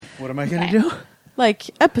What am I going to do? Like,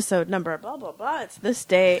 episode number, blah, blah, blah. It's this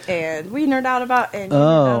day, and we nerd out about... And you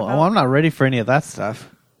nerd out about. I'm not ready for any of that stuff.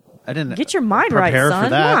 I didn't Get your mind right, prepare son. for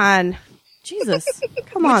that. Come on. Jesus.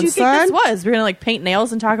 Come What on, do you son. think this was? We're going to, like, paint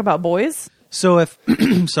nails and talk about boys? So if...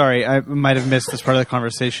 sorry, I might have missed this part of the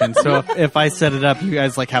conversation. So if I set it up, you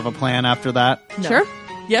guys, like, have a plan after that? No. Sure.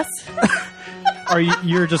 Yes. Are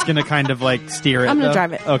you're just going to kind of, like, steer it? I'm gonna though?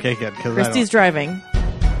 drive it. Okay, good. Christy's driving.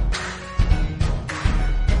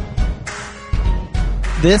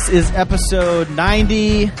 This is episode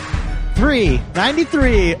 93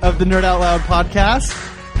 of the Nerd Out Loud podcast,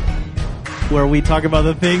 where we talk about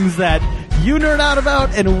the things that you nerd out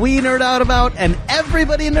about and we nerd out about and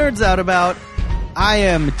everybody nerds out about. I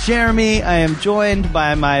am Jeremy. I am joined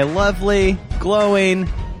by my lovely, glowing,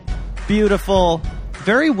 beautiful,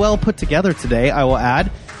 very well put together today, I will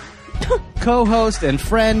add, co-host and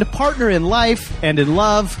friend, partner in life and in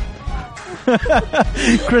love,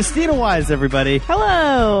 Christina Wise, everybody.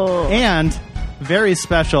 Hello. And very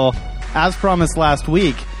special, as promised last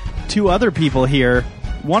week, two other people here.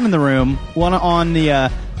 One in the room, one on the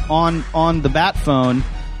on the bat phone.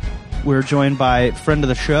 We're joined by friend of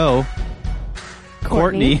the show,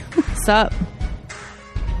 Courtney. What's up?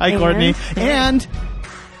 Hi, And- Courtney. And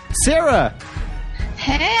Sarah.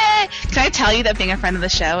 Hey! Can I tell you that being a friend of the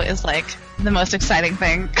show is like the most exciting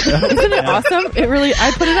thing? Isn't it awesome? It really, I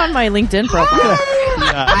put it on my LinkedIn profile.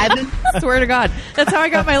 I've been, Swear to God. That's how I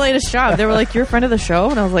got my latest job. They were like, you're a friend of the show?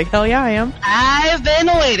 And I was like, hell yeah, I am. I've been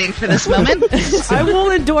waiting for this moment. I will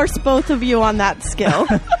endorse both of you on that skill.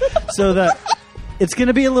 So it's going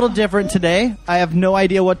to be a little different today. I have no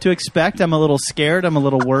idea what to expect. I'm a little scared. I'm a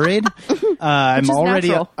little worried. I'm is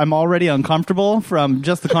natural. already uncomfortable from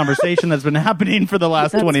just the conversation that's been happening for the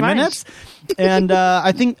last That's 20 fine. minutes. And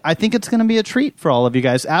I think it's going to be a treat for all of you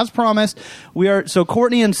guys. As promised, so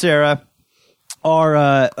Courtney and Sarah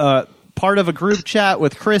are part of a group chat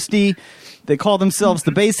with Christy. They call themselves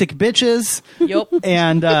the Basic Bitches. Yup.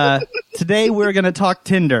 And today we're going to talk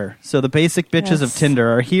Tinder. So the Basic Bitches of Yes.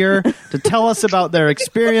 Tinder are here to tell us about their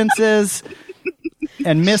experiences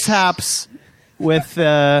and mishaps with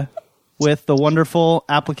the wonderful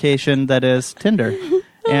application that is Tinder.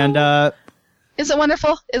 And Is it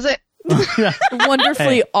wonderful? Is it?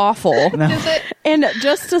 Wonderfully awful. Is it? And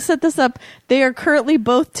just to set this up, they are currently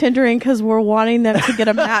both Tindering because we're wanting them to get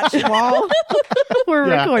a match while we're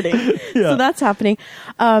Yeah. recording. Yeah. So that's happening.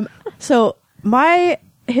 So my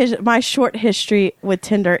short history with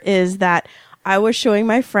Tinder is that I was showing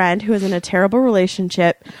my friend who is in a terrible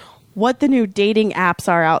relationship what the new dating apps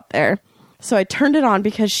are out there. So I turned it on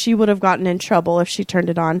because she would have gotten in trouble if she turned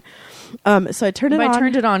it on. So I turned it If on. I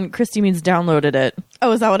turned it on, Christy means downloaded it.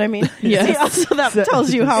 Oh, is that what I mean? Yes. See, so that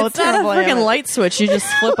tells you how It's not a terrible I am. freaking light switch. You just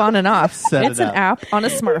flip on and off. Set It's it an up. app on a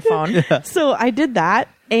smartphone. So I did that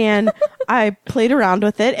and I played around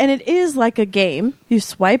with it, and it is like a game. You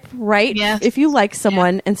swipe right Yes. if you like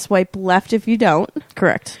someone and swipe left if you don't.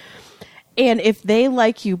 Correct. And if they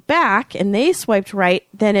like you back and they swiped right,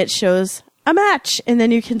 then it shows a match, and then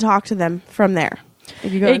you can talk to them from there.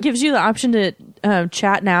 If you go It gives you the option to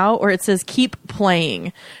chat now, or it says keep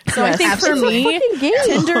playing. So I Yes. think for Absolutely. me, It's a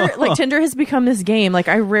fucking game. Tinder has become this game. Like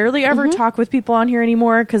I rarely ever talk with people on here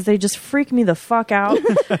anymore because they just freak me the fuck out.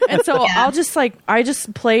 And so I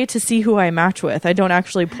just play to see who I match with. I don't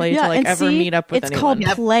actually play to like and ever see, meet up with it's anyone. called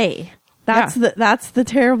Yep. play. That's Yeah. the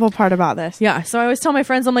terrible part about this. Yeah, so I always tell my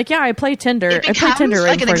friends, I'm like, yeah, I play Tinder. It I play becomes Tinder right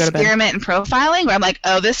like an before I go to bed. experiment in profiling where I'm like,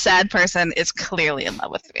 oh, this sad person is clearly in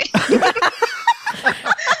love with me.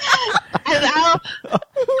 And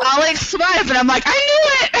I'll like swipe, and I'm like, I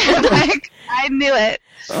knew it. Like, I knew it.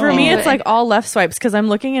 For me, it's like all left swipes because I'm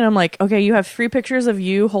looking and I'm like, okay, you have 3 pictures of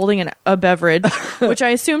you holding a beverage, which I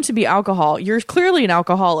assume to be alcohol. You're clearly an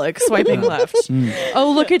alcoholic, swiping left.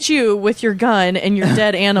 Oh, look at you with your gun and your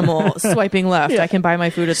dead animal, swiping left. I can buy my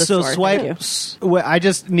food at the so store. Thank you. I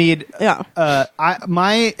just need Yeah.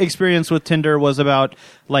 my experience with Tinder was about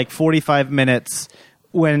like 45 minutes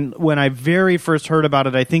when I very first heard about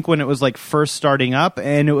it. I think when it was like first starting up,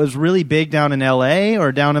 and it was really big down in LA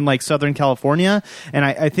or down in like Southern California, and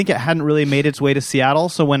I think it hadn't really made its way to Seattle.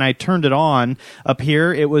 So when I turned it on up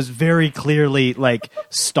here, it was very clearly like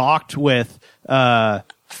stocked with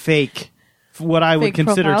fake, what I would Fake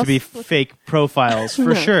consider to be profiles? fake profiles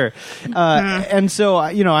for sure. And so,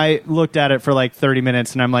 I looked at it for like 30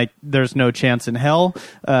 minutes and I'm like, there's no chance in hell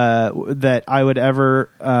that I would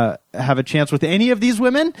ever have a chance with any of these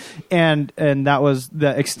women. And that was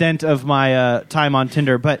the extent of my time on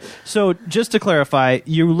Tinder. But so just to clarify,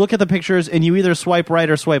 you look at the pictures and you either swipe right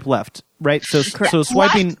or swipe left, right? So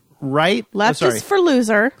swiping right. Left sorry. is for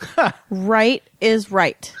loser. Right is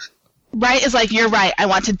right. Right is like, you're right. I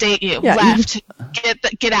want to date you. Yeah, Left,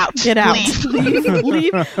 get out. Get out. Leave.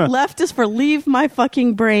 Leave. Left is for leave my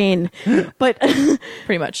fucking brain. But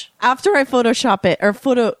Pretty much. after I Photoshop it or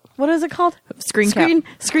what is it called? Screen cap.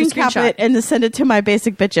 Screen cap Screenshot. it and then send it to my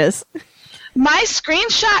basic bitches. My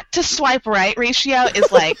screenshot to swipe right ratio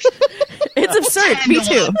is like It's absurd. 10 Me to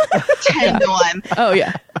too. 1. 10 to 1. Oh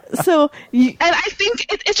yeah. So And I think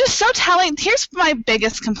it's just so telling. Here's my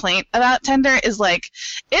biggest complaint about Tinder is like,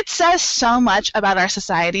 it says so much about our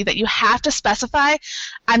society that you have to specify,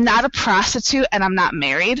 I'm not a prostitute and I'm not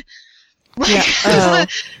married. Like,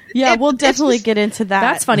 yeah, we'll it's definitely just- get into that.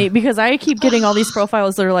 That's funny because I keep getting all these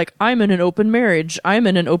profiles that are like, I'm in an open marriage. I'm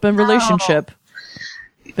in an open relationship.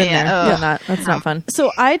 Been Yeah, there. ugh. Done that. That's not fun.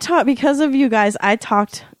 So I taught because of you guys. I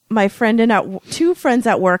talked my friend in at two friends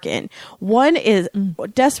at work in. One is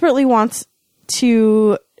desperately wants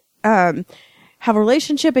to have a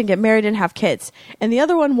relationship and get married and have kids, and the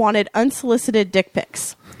other one wanted unsolicited dick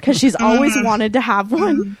pics because she's always wanted to have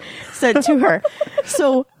one sent to her.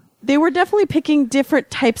 So they were definitely picking different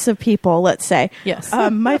types of people. Let's say, Yes.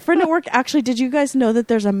 My friend at work actually. Did you guys know that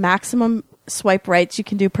there's a maximum swipe rights you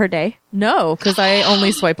can do per day? No, because I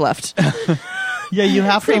only swipe left. Yeah, you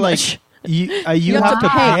have to like much. you have to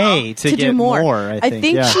pay to get do more. I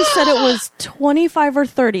think. Yeah. she said it was 25 or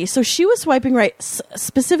 30. So she was swiping right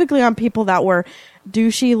specifically on people that were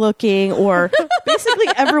douchey looking or basically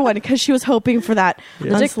everyone because she was hoping for that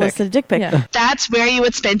unsolicited dick pic. Yeah. That's where you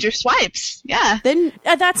would spend your swipes. Yeah. Then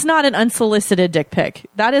That's not an unsolicited dick pic.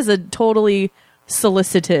 That is a totally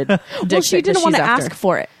solicited dick pic. well, she didn't that want to she's after. ask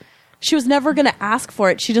for it. She was never going to ask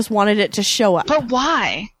for it. She just wanted it to show up. But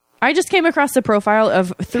why? I just came across the profile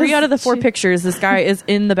of 3 out of the 4 she- pictures. This guy is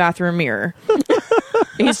in the bathroom mirror.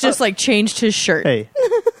 He's just like changed his shirt. Hey,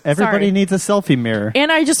 everybody Sorry. needs a selfie mirror.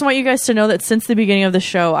 And I just want you guys to know that since the beginning of the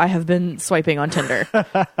show, I have been swiping on Tinder.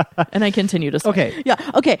 And I continue to swipe. Okay. Yeah.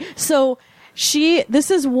 Okay. So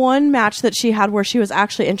this is one match that she had where she was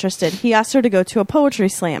actually interested. He asked her to go to a poetry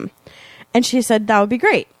slam. And she said, that would be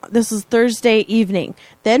great. This was Thursday evening.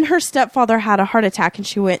 Then her stepfather had a heart attack and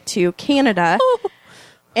she went to Canada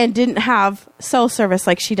and didn't have cell service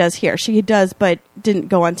like she does here. She does, but didn't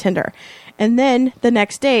go on Tinder. And then the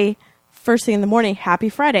next day, first thing in the morning, happy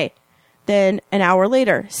Friday. Then an hour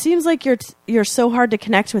later, seems like you're so hard to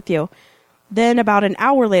connect with you. Then about an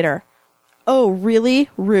hour later, oh, really?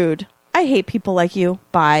 Rude. I hate people like you.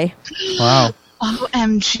 Bye. Wow.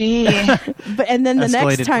 OMG. And then the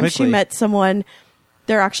Escalated next time she quickly. met someone,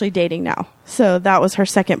 they're actually dating now. So that was her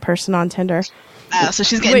second person on Tinder. So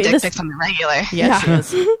she's getting Wait, dick this- pics on the regular. Yeah, she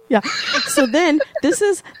is. Yeah. So then this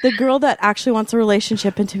is the girl that actually wants a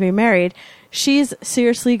relationship and to be married. She's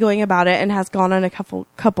seriously going about it and has gone on a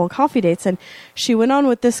couple coffee dates. And she went on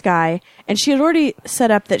with this guy and she had already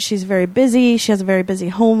set up that she's very busy. She has a very busy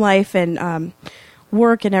home life and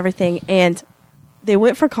work and everything. And they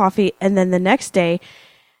went for coffee. And then the next day,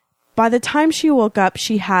 by the time she woke up,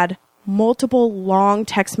 she had multiple long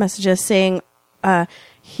text messages saying,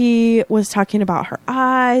 he was talking about her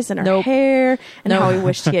eyes and her Nope. hair and Nope. how he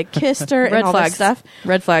wished he had kissed her Red and all flags. this stuff.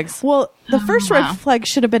 Red flags. Well, the first wow. red flag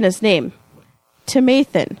should have been his name.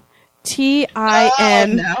 Timathan. Timayne.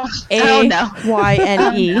 Oh,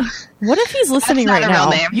 no. What if he's listening That's right not a now?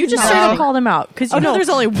 real name. You just No. straight up called him out because you know no. there's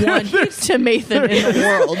only one Timathan in the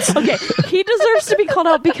world. Okay, he deserves to be called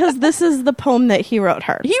out because this is the poem that he wrote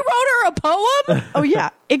her. He wrote her a poem. Oh yeah,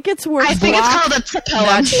 it gets worse. I think it's called a poem.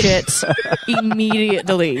 That shit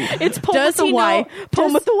immediately. It's poem Does with the he Y. know-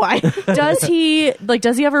 Poem with the Y.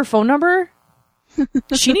 Does he have her phone number?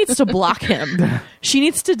 She needs to block him. She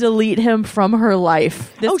needs to delete him from her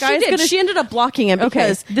life. This Oh, she guy's did. gonna She ended up blocking him Okay,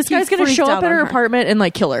 because this he guy's going to freaked show out up at on her apartment and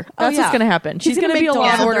like kill her. That's yeah. what's going to happen. He's She's going gonna to be a make Law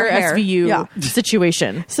dolls and with Order her hair. SVU Yeah.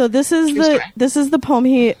 situation. So this is the poem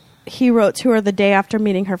he wrote to her the day after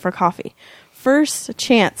meeting her for coffee. First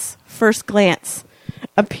chance, first glance,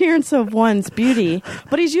 appearance of one's beauty,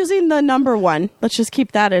 but he's using the number 1. Let's just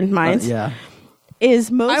keep that in mind. Yeah.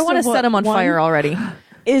 Is most I want to of what set him on one fire already.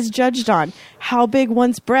 is judged on how big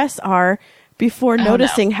one's breasts are before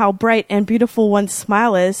noticing how bright and beautiful one's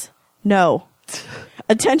smile is. No.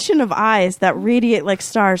 Attention of eyes that radiate like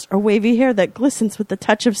stars or wavy hair that glistens with the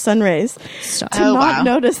touch of sun rays. To Oh, not wow.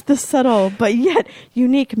 notice the subtle but yet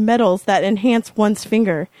unique metals that enhance one's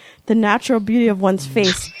finger, the natural beauty of one's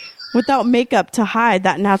face, without makeup to hide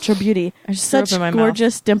that natural beauty. I just threw up Such in my mouth.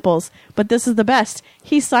 gorgeous dimples. But this is the best.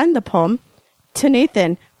 He signed the poem to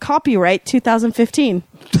Nathan. Copyright 2015.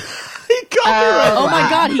 Oh my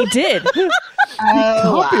god, he did.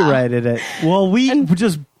 Copyrighted it. Well, we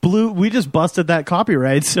just busted that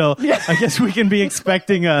copyright, so I guess we can be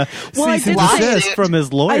expecting a Well, I cease and did say- desist from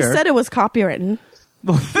his lawyer. I said it was copywritten.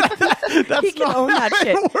 he can own that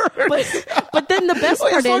shit. But then the best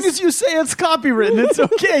part As long is, as you say it's copywritten, it's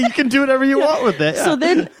okay. You can do whatever you want with it. so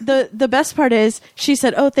then the best part is, she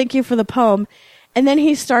said, "Oh, thank you for the poem," and then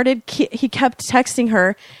he kept texting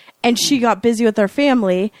her, and she got busy with her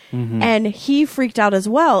family, and he freaked out as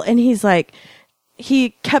well, and he's like,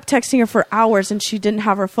 he kept texting her for hours, and she didn't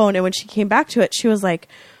have her phone, and when she came back to it, she was like,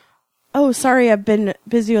 "Oh, sorry, I've been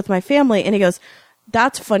busy with my family," and he goes,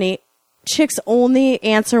 "That's funny. Chicks only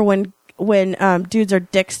answer when dudes are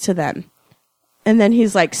dicks to them." And then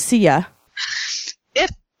he's like, "See ya."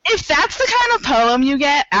 If that's the kind of poem you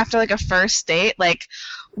get after like a first date, like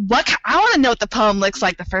I want to know what the poem looks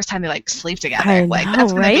like the first time they like sleep together. I Like know,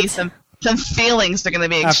 that's gonna be right? some feelings they're gonna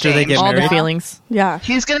be exchanged. After they get All married. the feelings. Yeah.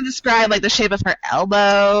 He's gonna describe like the shape of her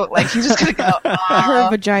elbow. Like he's just gonna go, Her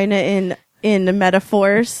vagina in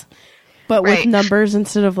metaphors, but with Right. numbers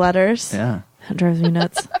instead of letters. Yeah. That drives me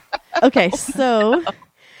nuts. Okay, so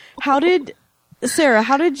Sarah,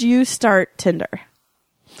 how did you start Tinder?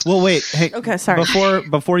 Well, wait. Hey, Okay, sorry.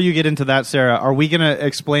 Before you get into that, Sarah, are we going to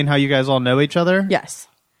explain how you guys all know each other? Yes.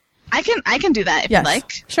 I can do that if Yes. you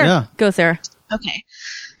like. Sure. Yeah. Go, Sarah. Okay.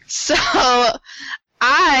 So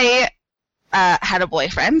I had a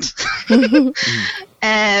boyfriend,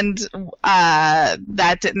 and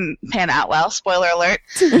that didn't pan out well. Spoiler alert.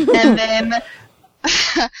 And then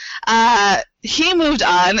he moved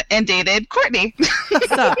on and dated Courtney.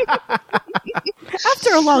 So,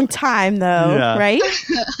 after a long time, though, Yeah. right?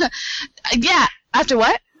 Yeah. After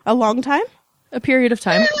what? A long time? A period of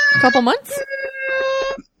time. A couple months.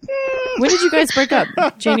 When did you guys break up?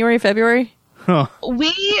 January, February?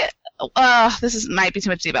 We might be too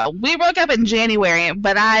much detail. We broke up in January,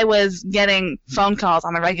 but I was getting phone calls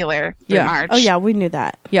on the regular through Yeah. March. Oh, yeah, we knew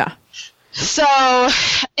that. Yeah. So,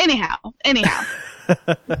 anyhow.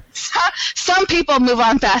 Some people move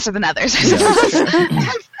on faster than others.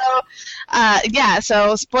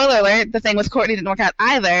 So spoiler alert, the thing with Courtney didn't work out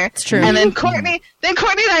either. It's true. And then Courtney and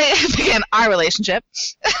I began our relationship.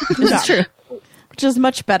 This is true. Which is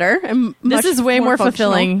much better. And This much is way more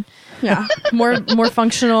functional. fulfilling. Yeah. More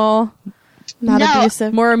functional, Not No.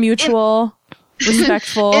 abusive. more mutual,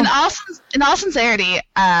 respectful. In all sincerity,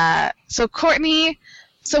 so Courtney,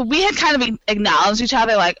 so we had kind of acknowledged each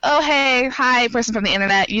other, like, oh, hey, hi, person from the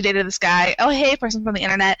internet, you dated this guy. Oh, hey, person from the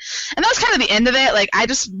internet. And that was kind of the end of it. Like, I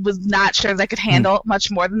just was not sure that I could handle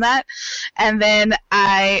much more than that. And then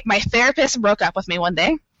my therapist broke up with me one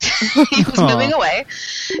day. He was moving away,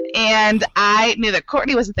 and I knew that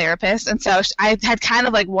Courtney was a therapist, and so I had kind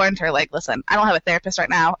of like warned her, like, listen, I don't have a therapist right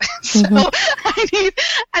now, so I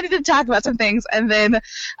need to talk about some things. And then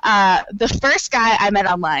the first guy I met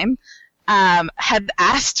online had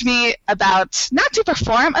asked me about, not to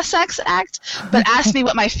perform a sex act, but asked me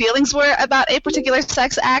what my feelings were about a particular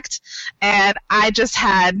sex act, and I just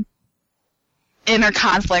had inner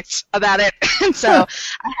conflict about it. And so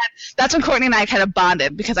that's when Courtney and I kind of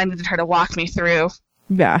bonded, because I needed her to walk me through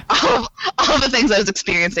yeah. all the things I was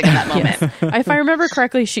experiencing in that moment. If I remember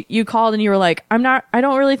correctly, you called and you were like, I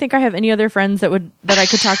don't really think I have any other friends that I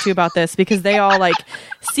could talk to about this, because they all like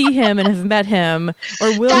see him and have met him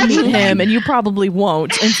or will meet him, and you probably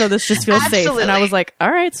won't. And so this just feels safe. And I was like,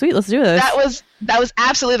 all right, sweet, let's do this. That was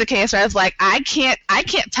absolutely the case where I was like, I can't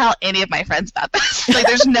tell any of my friends about this. Like,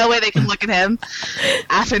 there's no way they can look at him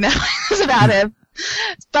after knowing this about him.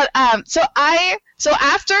 But so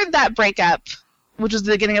after that breakup, which was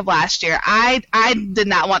the beginning of last year, I did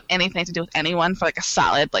not want anything to do with anyone for like a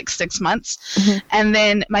solid 6 months. Mm-hmm. And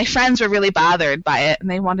then my friends were really bothered by it, and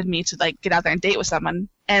they wanted me to like get out there and date with someone,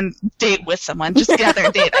 just get out there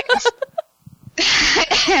and date, I guess.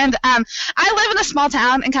 And I live in a small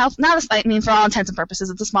town in California. For all intents and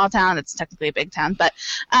purposes, it's a small town. It's technically a big town, but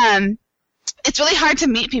it's really hard to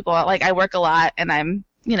meet people. Like, I work a lot, and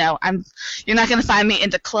you're not going to find me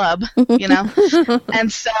into club,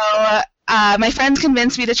 And so my friends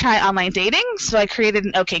convinced me to try online dating, so I created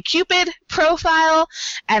an OkCupid profile,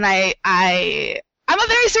 and I'm a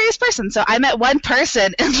very serious person, so I met one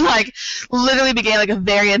person and literally began a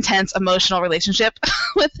very intense emotional relationship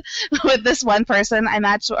with this one person I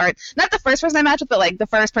matched, or not the first person I matched with, but the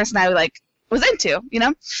first person I was into,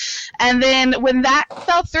 And then when that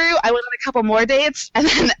fell through, I went on a couple more dates, and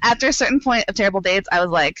then after a certain point of terrible dates, I was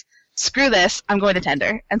like, screw this, I'm going to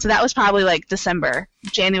Tinder. And so that was probably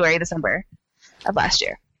January, December of last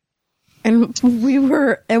year. And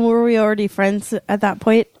were we already friends at that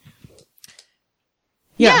point?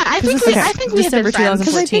 Yeah, I think we had been December friends.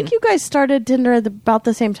 Because I think you guys started Tinder at about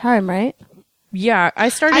the same time, right? Yeah, I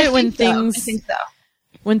started it when I think so.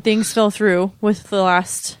 when things fell through with the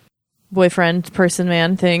last boyfriend person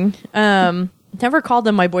man thing. Never called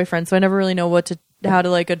them my boyfriend, so I never really know what how to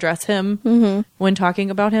like address him when talking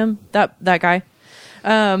about him. That guy.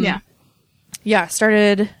 Yeah,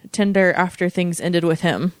 started Tinder after things ended with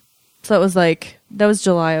him. So that was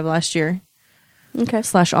July of last year. Okay.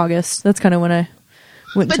 / August. That's kind of when I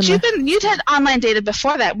went But to you'd had online dated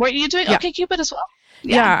before that. Weren't you doing OkCupid as well?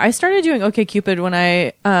 Yeah, I started doing OkCupid when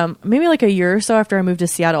I, maybe like a year or so after I moved to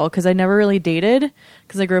Seattle, because I never really dated,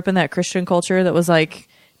 because I grew up in that Christian culture that was like,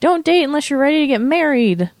 don't date unless you're ready to get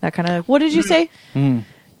married. That kind of. What did you say?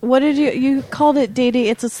 What did you called it dating?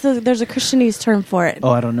 There's a Christianese term for it. Oh,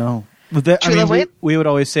 I don't know. But we would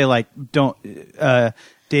always say like, don't.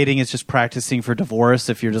 Dating is just practicing for divorce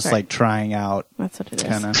if you're just like trying out. That's what it is.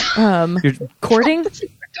 Kind of. Courting.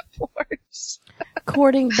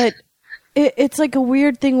 Courting, but it's like a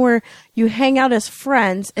weird thing where you hang out as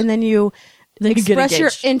friends and then you get express your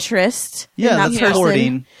engaged. interest in Yeah, that that's person.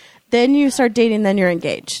 courting. Then you start dating, then you're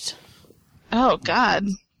engaged. Oh God.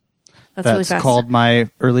 That's really That's fast. called my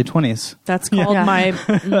early 20s. That's called Yeah. my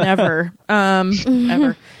never.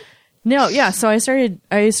 Ever. No, yeah. So I started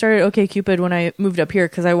OkCupid when I moved up here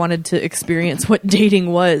because I wanted to experience what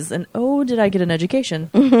dating was, and did I get an education?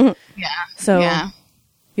 Yeah. So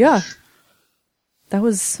yeah, that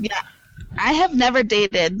was. Yeah. I have never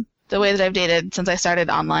dated the way that I've dated since I started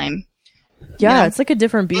online. Yeah, it's like a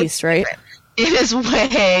different beast, right? It is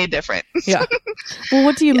way different. Yeah. Well,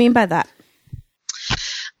 what do you mean by that?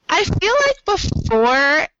 I feel like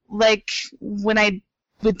before, like when I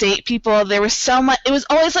would date people, there was so much. It was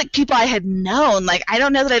always like people I had known. Like I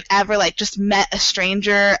don't know that I've ever like just met a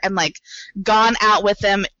stranger and like gone out with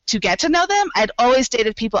them to get to know them. I'd always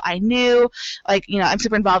dated people I knew. Like I'm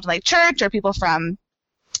super involved in like church or people from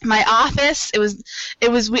my office.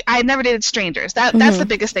 I never dated strangers. That's the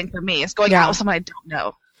biggest thing for me is going out with someone I don't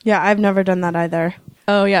know. Yeah, I've never done that either.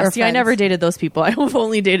 Oh yeah. Or See, I friends. never dated those people. I've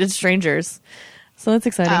only dated strangers. So that's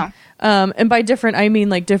exciting. Oh. And by different, I mean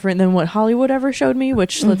like different than what Hollywood ever showed me,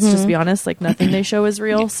 which let's just be honest, like nothing they show is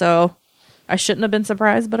real. So I shouldn't have been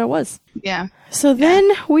surprised, but I was. Yeah. So then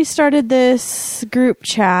we started this group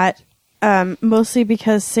chat, mostly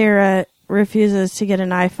because Sarah refuses to get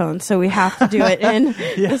an iPhone, so we have to do it in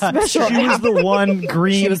the special She was app. the one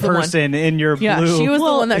green was the one. person in your blue. Yeah, she was the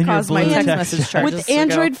one that in your caused my blue text text message charges. With to go.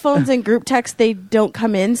 Android phones and group text, they don't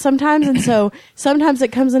come in sometimes, and so sometimes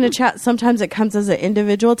it comes in a chat, sometimes it comes as an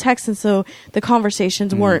individual text, and so the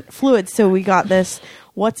conversations weren't fluid. So we got this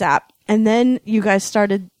WhatsApp, and then you guys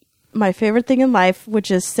started my favorite thing in life,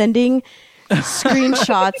 which is sending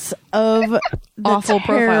screenshots of the Awful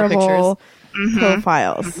profile terrible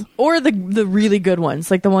profiles. Or the really good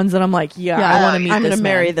ones, like the ones that I'm like, I want to meet I'm this gonna man.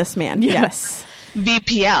 marry this man. Yes.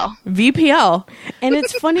 VPL. VPL. And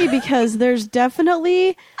it's funny because there's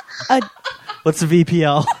definitely a What's the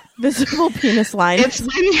VPL? visible penis line. It's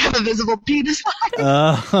when you have a visible penis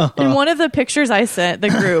line. In one of the pictures I sent the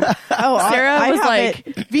group, Sarah I was have like,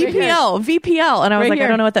 it. VPL. And I was Right like, here. I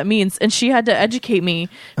don't know what that means. And she had to educate me,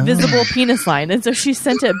 visible penis line. And so she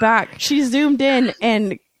sent it back She zoomed in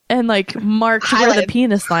and and like marked where the Highlight.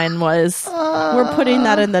 penis line was. we're putting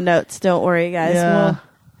that in the notes. Don't worry, guys. Yeah. We'll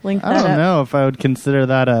link I that don't up. know if I would consider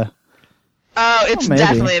that a... Oh, it's maybe.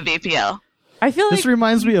 definitely a VPL. I feel like This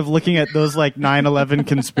reminds me of looking at those like 9/11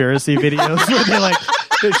 conspiracy videos where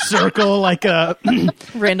they circle like a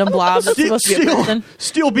random blob that's supposed to be a person.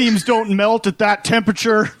 steel beams don't melt at that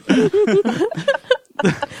temperature.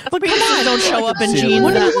 But penises don't show up in See it. jeans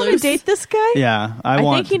What do that you want to loose. date this guy? Yeah, I I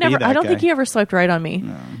want think he to be never. that I don't guy. think he ever swiped right on me.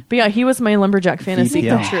 But yeah, he was my lumberjack fantasy VPL.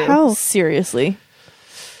 come true. How? Seriously.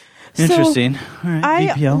 So, Interesting. All right, I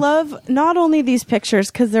VPL. love not only these pictures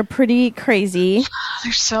because they're pretty crazy,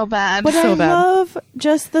 They're so bad. but So I bad. love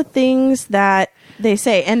just the things that they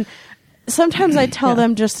say. And sometimes I tell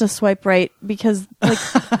them just to swipe right because, like,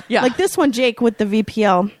 Yeah. like this one, Jake with the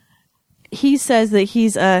VPL. He says that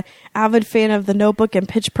he's a avid fan of The Notebook and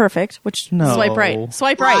Pitch Perfect, which No. Swipe right.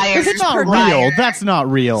 Swipe right. Liar. It's not Liar. real. That's not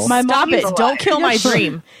real. my Stop mom it. Don't kill my Yes.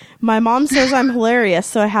 dream. My mom says I'm hilarious,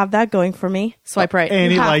 so I have that going for me. Swipe right.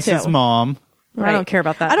 and he have likes to. his mom. I don't care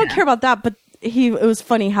about that. I don't care about that, but it was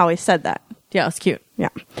funny how he said that. Yeah, it's cute. Yeah.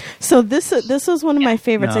 So this was one of my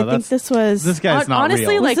favorites. No, I think that's- this was This guy's not honestly,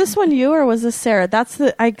 real. was like- this one you or was this Sarah?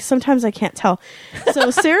 Sometimes I can't tell.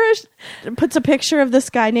 So Sarah puts a picture of this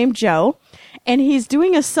guy named Joe, and he's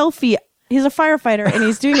doing a selfie. He's a firefighter, and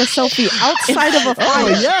he's doing a selfie outside of a fire. Oh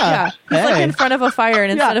yeah. Yeah. He's like Hey. in front of a fire,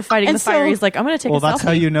 and instead of fighting And the fire, so- he's like, I'm going to take Well, a that's selfie.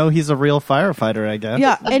 how you know he's a real firefighter, I guess.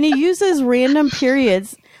 Yeah, and he uses random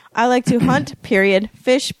periods. I like to hunt. Period.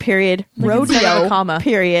 Fish. Period. instead of a Rodeo. comma.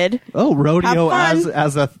 Period. Oh, rodeo Have fun.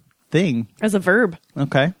 as a thing? As a verb.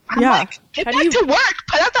 Okay. I'm Yeah. like, get back to work.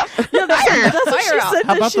 Put out the fire. That's what she Fire out. said.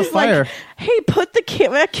 How that about the she's like, fire? hey, put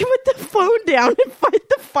the phone down and fight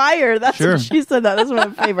the fire. That's Sure. what she said. That's my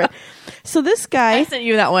favorite. So this I guy, sent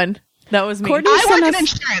you that one. That was me. Courtney I sent work in us.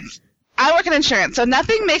 insurance. So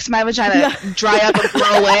nothing makes my vagina dry up and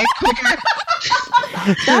blow away quicker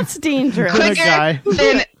That's dangerous. Good guy.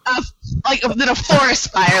 than a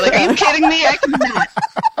forest fire. Like, are you kidding me? I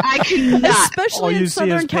cannot. All Especially you in see is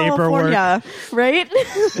Southern paperwork. California, right?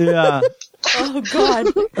 Yeah. Oh God,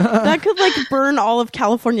 that could like burn all of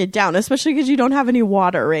California down, especially because you don't have any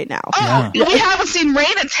water right now. Oh, we haven't seen rain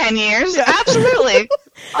in 10 years. Absolutely.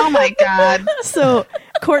 Oh my God. So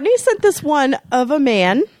Courtney sent this one of a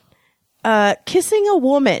man kissing a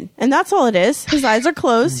woman, and that's all it is. His eyes are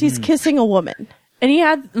closed. He's kissing a woman. And he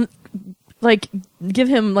had, like, give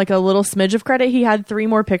him, like, a little smidge of credit. He had 3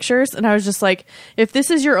 more pictures. And I was just like, if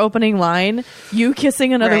this is your opening line, you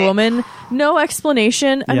kissing another Right. woman, no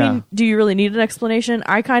explanation. I Yeah. mean, do you really need an explanation?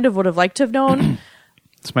 I kind of would have liked to have known.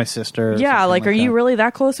 It's my sister. or Yeah, something like, are you that. really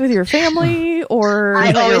that close with your family? Or I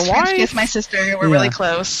is that always your French kiss wife? my sister. We're Yeah. really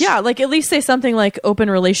close. Yeah, like, at least say something like open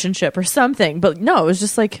relationship or something. But no, it was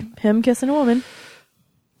just like him kissing a woman.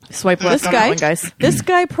 Swipe left This on guy, that one, guys. this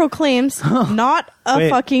guy proclaims not a Wait.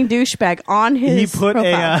 fucking douchebag on his He put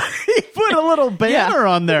profile. he put a little banner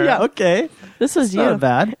on there. Yeah. Okay. This was you. Not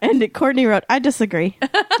bad. And Courtney wrote, I disagree.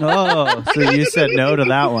 Oh, so you said no to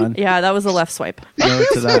that one. Yeah, that was a left swipe. No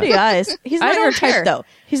to that. Pretty eyes. He's I not don't your care. type, though.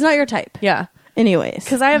 He's not your type. Yeah. Anyways.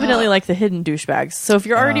 Because I evidently like the hidden douchebags. So if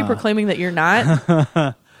you're already proclaiming that you're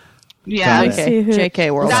not, Yeah. Got it. See who- JK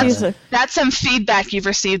world. That's- That's, that's some feedback you've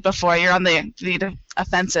received before. You're on the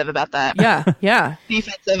offensive about that. Yeah, yeah.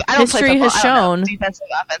 Defensive. I don't play History football. has I don't know. shown Defensive,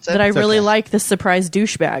 offensive. That I really okay. like this surprise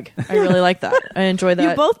douchebag. I really like that. I enjoy that.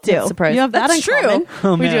 You both do. that Surprise. You have that That's in true. common.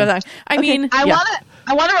 Oh, we do man. have that. I mean, I yeah.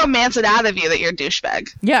 want to romance it out of you that you're a douchebag.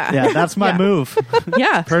 Yeah. Yeah, that's my Yeah. move.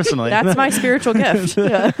 Yeah. Personally. That's my spiritual gift.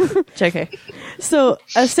 JK. So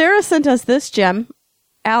Sarah sent us this gem,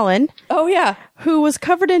 Alan, Oh, yeah. who was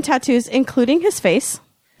covered in tattoos, including his face.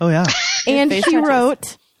 Oh yeah. And face he tattoos.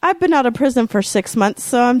 wrote, I've been out of prison for 6 months,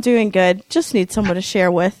 so I'm doing good. Just need someone to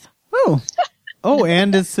share with. Oh. Oh,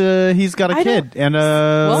 and it's he's got a I kid and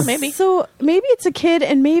Well, maybe. So maybe it's a kid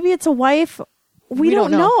and maybe it's a wife. We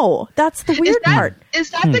don't don't know. know. That's the weird part. Is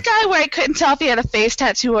that the guy where I couldn't tell if he had a face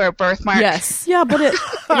tattoo or a birthmark? Yes. Yeah, but it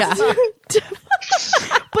Yeah.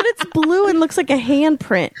 but it's blue and looks like a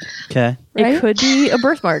handprint. Okay. Right? It could be a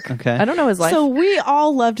birthmark. Okay. I don't know his life. So we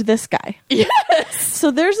all loved this guy. yes.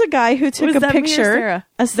 So there's a guy who took Was a that me or picture. Sarah?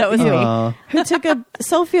 That was you, me. who took a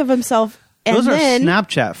selfie of himself and Those are then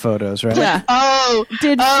Snapchat photos, right? Yeah. Oh,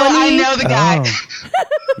 did I funny. know the guy.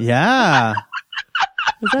 Oh. Yeah.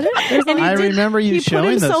 Is that it? There's And he I did- remember you he showing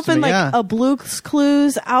put this himself to in me, like yeah. a Blue's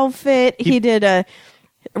Clues outfit. He did a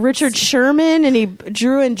Richard Sherman, and he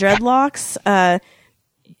drew in dreadlocks.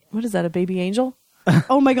 What is that? A baby angel?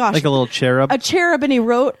 Oh my gosh, Like a little cherub. a cherub, and he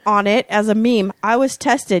wrote on it as a meme, "I was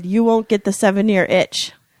tested. You won't get the 7-year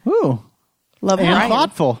itch." Ooh. Love And Ryan.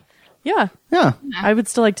 thoughtful. Yeah. Yeah. I would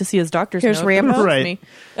still like to see his doctor's Here's note. Rambo. That was Right. me.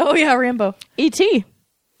 Oh, yeah, Rambo. E.T.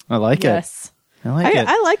 I like Yes. it. I like it.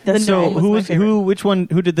 I like this. So name. was my favorite. which one,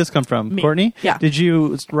 who did this come from? Me. Courtney? Yeah. Did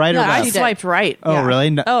you write No, or I left? swiped right. Oh, Yeah. really?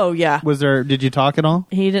 No, Oh, yeah. Was there, did you talk at all?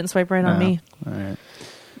 He didn't swipe right on Oh, me. All right.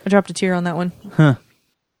 I dropped a tear on that one.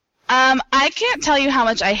 I can't tell you how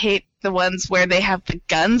much I hate the ones where they have the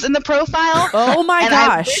guns in the profile. Oh, my And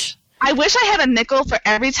gosh. I wish I had a nickel for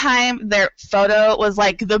every time their photo was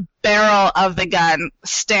like the barrel of the gun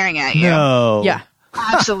staring at you. No. Yeah.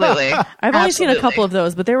 Absolutely. I've only seen a couple of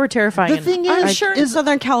those, but they were terrifying. The thing I'm is, sure in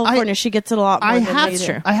Southern California she gets it a lot more I than have they do.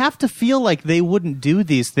 to. I have to feel like they wouldn't do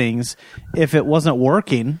these things if it wasn't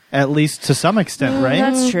working, at least to some extent, right?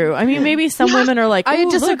 That's true. I mean, maybe some women are like, I "Ooh,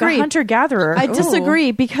 look, disagree. a hunter-gatherer. I Ooh."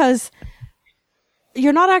 disagree because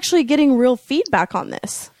you're not actually getting real feedback on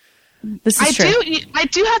this. This is true. I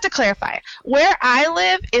do have to clarify. Where I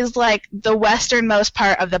live is like the westernmost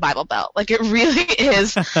part of the Bible Belt. Like it really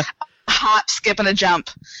is a hop, skip, and a jump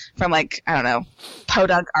from like, I don't know,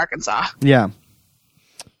 Podunk, Arkansas. Yeah.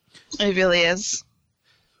 It really is.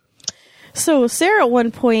 So Sarah at one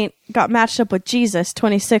point got matched up with Jesus,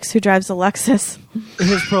 26, who drives a Lexus.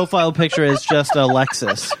 His profile picture is just a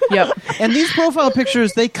Lexus. Yep. And these profile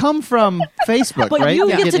pictures, they come from Facebook, But right? you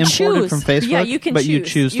They get to imported choose. from Facebook. Yeah, you can but choose. you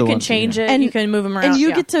choose the You can ones change you it. And- you can move them around. And you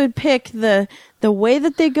yeah. get to pick the way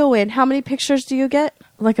that they go in. How many pictures do you get?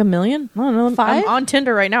 Like 1 million? I don't know. 5? I'm on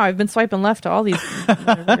Tinder right now. I've been swiping left to all these.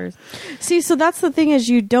 See, so that's the thing is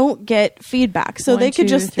you don't get feedback. So they could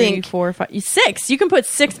just think 4, 5, 6. You can put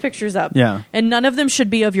 6 pictures up. Yeah. And none of them should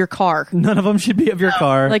be of your car. None of them should be of your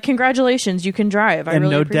car. Like, congratulations, you can drive. I and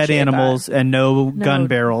really no dead appreciate animals that. and no gun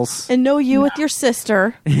barrels. and know you with your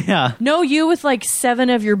sister. Yeah. No, you with like 7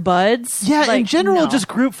 of your buds. Yeah, like, in general, no. just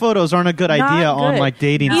group photos aren't a good Not idea on good. like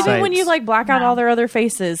dating Even sites. when you like black out all their other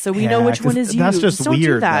faces, so we know Yeah, which one 'cause is you. that's just don't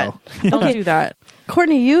weird, do that. though. Don't do that.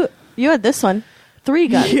 Courtney, you had this one. 3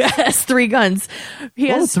 guns. Yes, 3 guns. He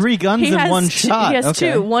Whoa, has 3 guns in one shot. He has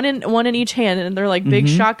Okay. 2, one in each hand, and they're like big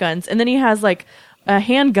shotguns. And then he has like a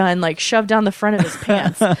handgun like shoved down the front of his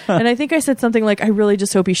pants. And I think I said something like, "I really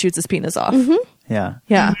just hope he shoots his penis off." Yeah.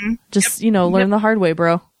 Yeah, just learn the hard way,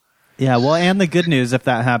 bro. Yeah, well, and the good news, if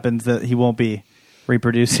that happens, that he won't be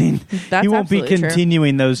reproducing. That's he won't be absolutely true.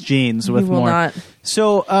 continuing those genes with will more. not.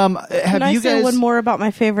 So, have Can I you say guys? one more about my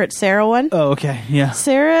favorite Sarah one? Oh, okay. Yeah.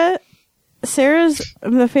 Sarah's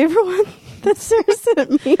the favorite one that Sarah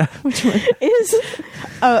sent me. Which one is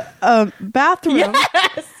a bathroom?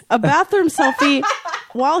 A bathroom selfie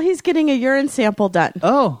while he's getting a urine sample done.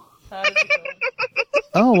 Oh.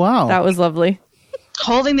 Oh wow. That was lovely.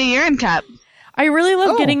 Holding the urine cup. I really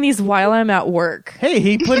love Oh. getting these while I'm at work. Hey,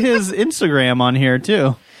 he put his Instagram on here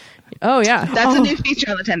too. Oh yeah. That's a new feature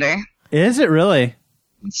on the Tinder. Is it really?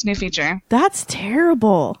 It's a new feature. That's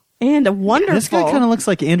terrible and wonderful. This guy kind of looks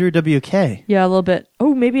like Andrew WK. Yeah, a little bit.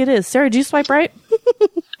 Oh, maybe it is. Sarah, do you swipe right?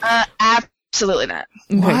 Absolutely not.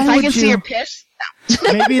 Why If I would can see you- your piss,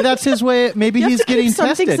 Maybe that's his way. Maybe You have he's to keep getting some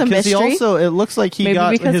tested things a because he mystery. also. It looks like he Maybe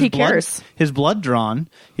got because his he blood, cares. his blood drawn.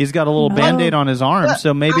 He's got a little Band-Aid on his arm,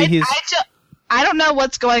 so maybe he's. I don't know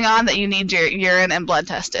what's going on that you need your urine and blood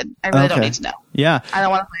tested. I really don't Okay. need to know. Yeah, I don't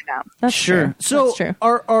want to find out. That's sure. true. So That's true.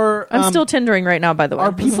 are I'm still Tindering right now, by the way.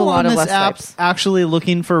 are This is people a lot on of this less app swipes. actually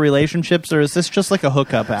looking for relationships, or is this just like a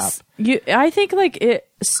hookup app? I think like it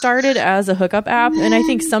started as a hookup app, and I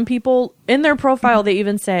think some people in their profile they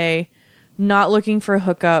even say not looking for a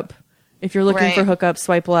hookup. If you're looking Right. for hookup,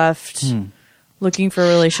 swipe left. Looking for a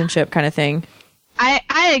relationship kind of thing.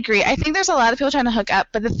 I agree. I think there's a lot of people trying to hook up,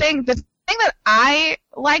 but the thing that I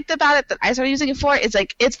liked about it that I started using it for is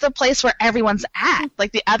like it's the place where everyone's at.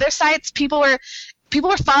 Like the other sites, people were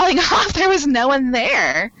falling off. There was no one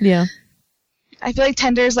there. Yeah. I feel like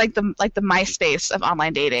Tinder is like the MySpace of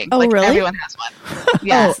online dating. Oh, like really? everyone has one.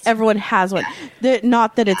 Yes. Oh, everyone has one.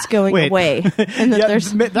 Not that it's going Wait. away. And that Yeah,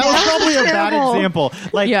 there's that was probably a bad Terrible. example.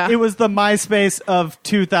 Like Yeah. it was the MySpace of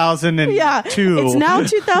 2002. Yeah, it's now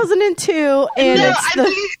 2002, and No, it's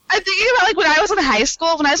the I'm thinking about like when I was in high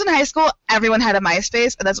school. When I was in high school, everyone had a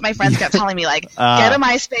MySpace, and that's what my friends kept telling me. Like, get a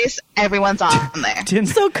MySpace, everyone's on there.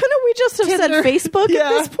 So couldn't we just have said Facebook at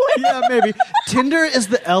this point? Yeah, maybe. Tinder is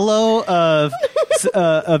the Ello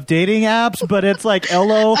of dating apps, but it's like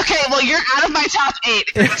Ello. Okay, well you're out of my top 8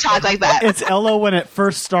 if you're gonna talk like that. It's Ello when it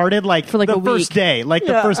first started, like, For like the a first week. day, like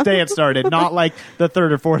the first day it started, not like the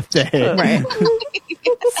third or fourth day. Right.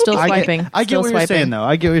 Still swiping. I get Still what swiping. you're saying, though.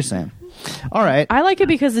 I get what you're saying. All right. I like it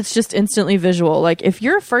because it's just instantly visual. Like if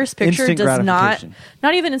your first picture Instant does gratification.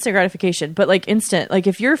 not even instant gratification, but like instant. Like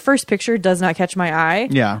if your first picture does not catch my eye,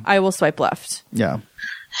 Yeah. I will swipe left. Yeah.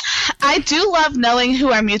 I do love knowing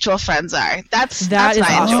who our mutual friends are. That's That is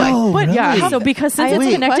what I enjoy. awesome. Oh, But yeah, really? so because since I it's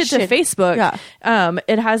have a connected to question. Facebook,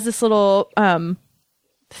 it has this little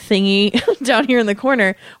thingy down here in the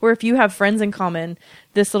corner where if you have friends in common,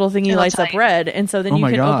 this little thingy It'll lights tell up you. red, and so then Oh you my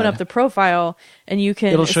can God. open up the profile and you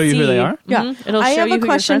can It'll show you who they are? Yeah, It'll I show have you a who your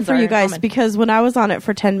question friends for are you in guys common. because when I was on it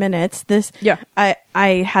for 10 minutes, I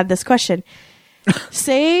had this question.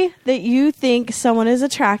 Say that you think someone is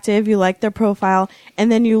attractive, you like their profile,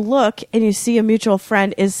 and then you look and you see a mutual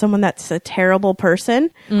friend is someone that's a terrible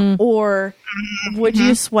person, or would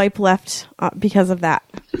you swipe left because of that?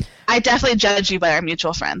 I definitely judge you by our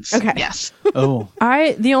mutual friends. Okay. Yes. Oh.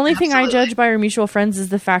 The only thing I Absolutely. judge by our mutual friends is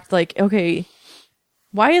the fact, like, okay,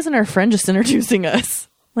 why isn't our friend just introducing us?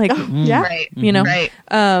 Like, Yeah. Right. you know, Right.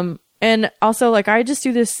 and also like I just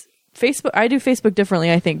do this Facebook. I do Facebook differently,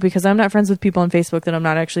 I think, because I'm not friends with people on Facebook that I'm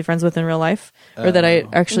not actually friends with in real life, or that I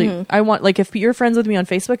actually I want. Like, if you're friends with me on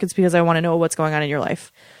Facebook, it's because I want to know what's going on in your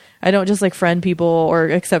life. I don't just like friend people or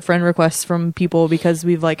accept friend requests from people because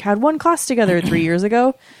we've like had one class together 3 years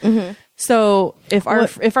ago. So if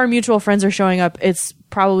our mutual friends are showing up, it's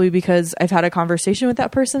probably because I've had a conversation with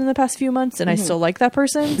that person in the past few months and I still like that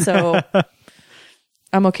person. So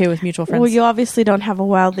I'm okay with mutual friends. Well, you obviously don't have a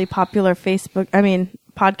wildly popular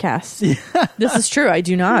podcast. This is true. I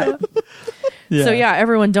do not. So yeah,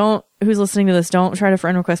 everyone who's listening to this, don't try to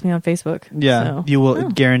friend request me on Facebook. Yeah. So. You will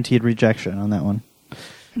guaranteed rejection on that one.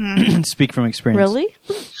 Speak from experience. Really?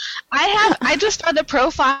 I just found a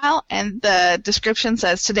profile and the description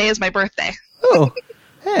says today is my birthday. Oh,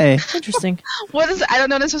 hey. Interesting. What is I don't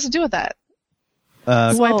know what I'm supposed to do with that.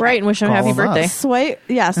 Swipe right and wish him call happy him up. birthday.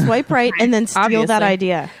 Swipe right, and then steal Obviously. that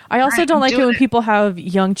idea. I also Right, don't like do it when it. people have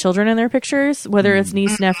young children in their pictures, whether it's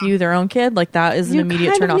niece, nephew, their own kid. Like that is an You immediate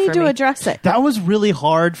kind turn of off need for to me. address it. That was really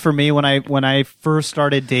hard for me when I first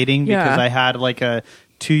started dating because Yeah. I had like a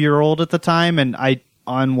 2-year-old at the time, and I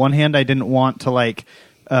on one hand I didn't want to like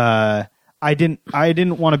I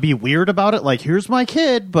didn't want to be weird about it, like here's my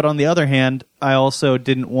kid, but on the other hand I also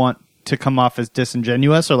didn't want to come off as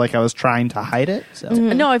disingenuous or like I was trying to hide it. So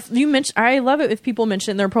No, if you mention, I love it if people mention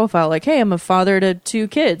in their profile, like, "Hey, I'm a father to 2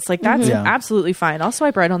 kids." Like that's Yeah. absolutely fine. I'll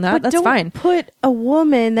swipe right on that. But That's don't fine. put a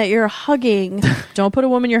woman that you're hugging Don't put a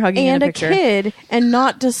woman you're hugging and in a a picture. kid and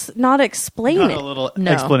not explain Not it. a little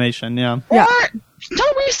No. explanation, yeah. Yeah. Or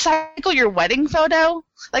don't recycle your wedding photo.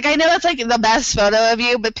 Like I know that's like the best photo of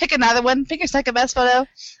you, but pick another one. Pick your second best photo.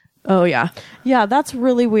 Oh yeah, Yeah, that's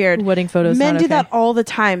really weird. wedding photos. Men not do okay. that all the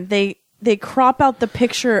time. They crop out the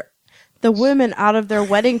picture, the women out of their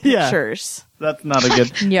wedding Yeah. pictures. That's not a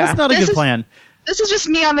good Yeah. that's not a This good is- plan. This is just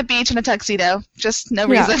me on the beach in a tuxedo. Just no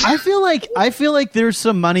Yeah. reason. I feel like there's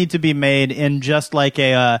some money to be made in just like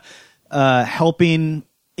a helping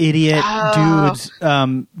idiot dudes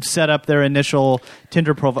set up their initial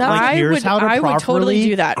Tinder profile. That- Like I here's would- how to I would properly totally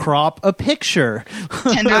do that. crop a picture.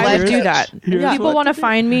 Tinder I would life. do that. Here's People what want to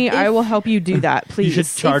find me. I will help you do that, You please. should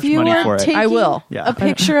charge if you money are for it. taking I will. Yeah. a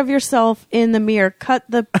picture of yourself in the mirror, cut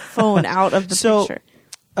the phone out of the So- picture.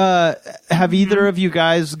 Have either of you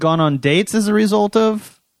guys gone on dates as a result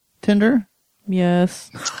of Tinder? Yes.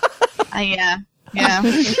 Yeah. Yeah.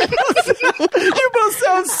 You both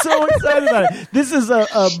sound so excited about it. This is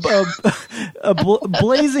a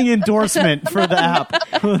blazing endorsement for the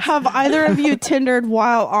app. Have either of you Tindered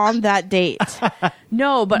while on that date?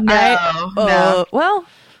 No, but No. well,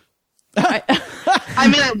 I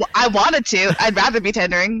mean, I wanted to. I'd rather be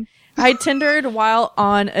tendering. I Tindered while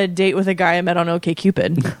on a date with a guy I met on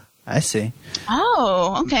OkCupid. I see.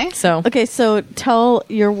 Oh, okay. So Okay, so tell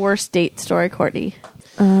your worst date story, Courtney.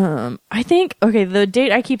 I think, okay, the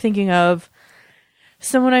date I keep thinking of,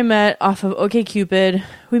 someone I met off of OkCupid.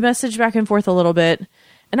 We messaged back and forth a little bit.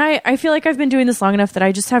 And I feel like I've been doing this long enough that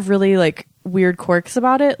I just have really like weird quirks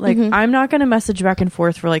about it. Like I'm not going to message back and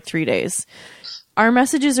forth for like 3 days. Our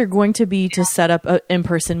messages are going to be to set up an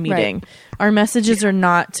in-person meeting. Right. Our messages are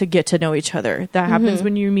not to get to know each other. That happens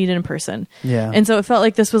when you meet in person. Yeah. And so it felt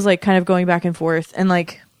like this was like kind of going back and forth. And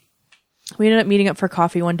like we ended up meeting up for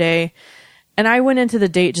coffee one day. And I went into the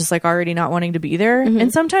date just like already not wanting to be there.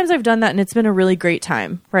 And sometimes I've done that and it's been a really great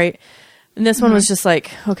time, right? And this one was just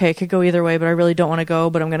like, okay, it could go either way, but I really don't want to go,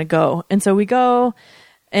 but I'm going to go. And so we go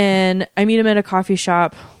and I meet him at a coffee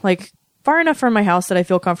shop, like far enough from my house that I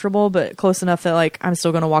feel comfortable, but close enough that like I'm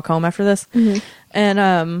still going to walk home after this.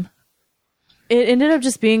 And it ended up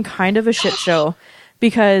just being kind of a shit show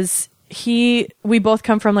because we both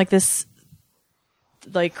come from like this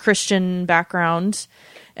like Christian background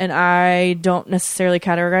and I don't necessarily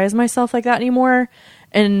categorize myself like that anymore.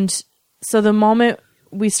 And so the moment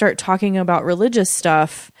we start talking about religious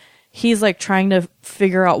stuff, he's like trying to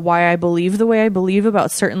figure out why I believe the way I believe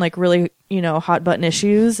about certain like really, you know, hot button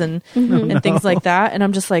issues and and things like that. And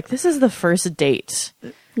I'm just like, this is the first date.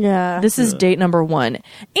 Yeah. This is date number 1.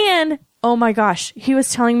 And oh my gosh, he was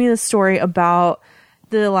telling me the story about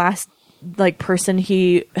the last like person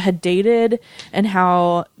he had dated and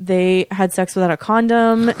how they had sex without a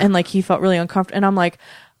condom and like he felt really uncomfortable. And I'm like,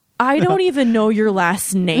 I don't even know your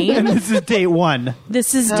last name. And this is date 1.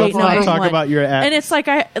 This is Oh, date boy. number Talk 1. about your ex. And it's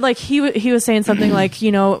like he was saying something like,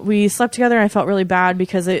 you know, we slept together and I felt really bad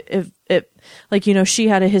because it like, you know, she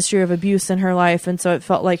had a history of abuse in her life and so it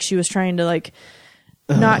felt like she was trying to like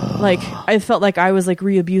not like I felt like I was like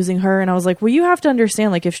re-abusing her and I was like, well, you have to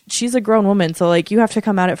understand like if she's a grown woman, so like you have to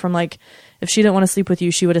come at it from like if she didn't want to sleep with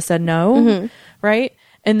you, she would have said no, right?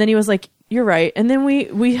 And then he was like, you're right. And then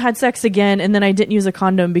we had sex again and then I didn't use a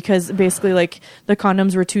condom because basically like the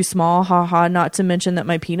condoms were too small, haha, not to mention that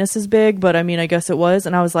my penis is big, but I mean I guess it was.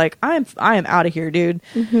 And I was like, I am out of here, dude.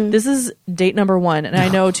 This is date number 1 and I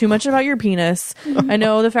know too much about your penis. I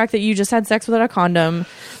know the fact that you just had sex without a condom.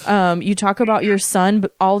 You talk about your son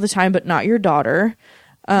all the time but not your daughter.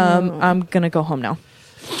 I'm gonna go home now.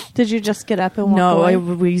 Did you just get up and walk No, away?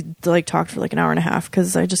 we like talked for like an hour and a half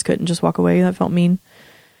because I just couldn't just walk away. That felt mean.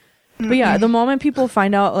 But yeah, the moment people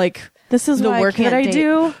find out like This is the why work I can't that I date.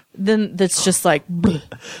 do, then that's just like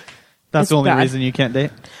That's it's the only bad. reason you can't date.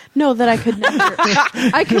 No, that I could never.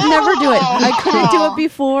 I could never do it. I couldn't do it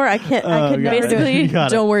before. I could never do it. Basically, Got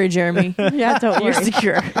it. don't worry, Jeremy. Yeah, don't You're worry.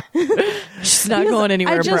 secure. She's not Because going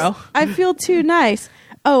anywhere, bro. I feel too nice.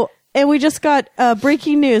 Oh, and we just got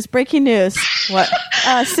breaking news. Breaking news. What?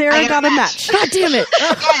 Sarah got a match. God damn it!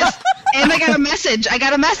 Yes. And I got a message.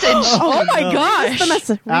 Oh my gosh! The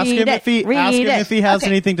message. Ask him if he has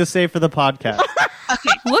anything to say for the podcast. Okay.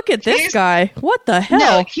 Look at this Here's- guy. What the hell?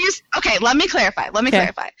 No, okay. Let me clarify. Okay.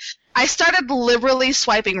 I started liberally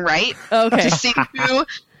swiping right Okay.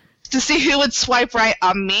 to see who would swipe right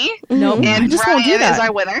on me. Nope. I And just Brian won't do that. is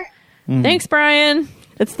our winner. Thanks, Brian.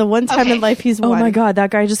 It's the one time Okay. in life he's Oh won. my god, that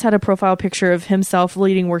guy just had a profile picture of himself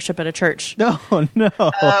leading worship at a church. No.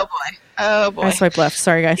 Oh boy. I swiped left.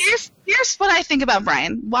 Sorry, guys. Here's what I think about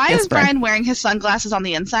Brian. Why Yes, is Brian wearing his sunglasses on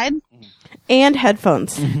the inside? And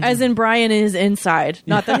headphones. As in Brian is inside,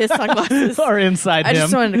 not that his sunglasses or inside I him.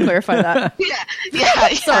 just wanted to clarify that. Yeah.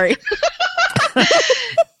 Sorry.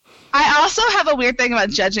 I also have a weird thing about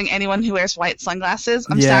judging anyone who wears white sunglasses.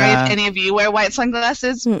 I'm sorry Yeah. if any of you wear white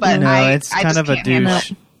sunglasses, but no, I it's I kind just of a can't handle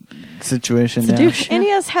douche situation. It's a yeah. douche. And he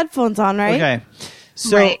has headphones on, right? Okay. it.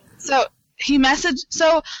 So Right. So he messaged.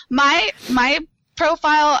 So my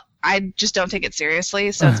profile, I just don't take it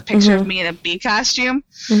seriously. So it's a picture of me in a bee costume,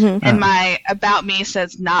 and my about me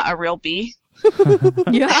says "not a real bee."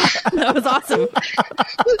 Yeah, that was awesome.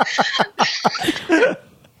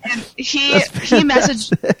 He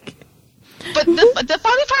messaged. But the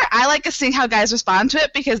funny part, I like is seeing how guys respond to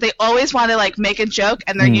it because they always want to like make a joke,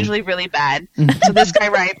 and they're usually really bad. So this guy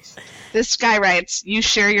writes, "You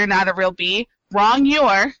sure you're not a real bee? Wrong,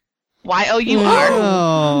 you're. Y-O-U-R."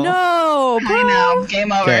 Oh. No, I know.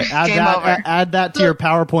 Game over. Okay, Game over. add that to your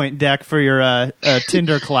PowerPoint deck for your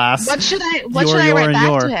Tinder class. What should I Your, write and back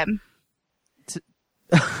your. to him?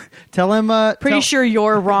 Tell him. pretty sure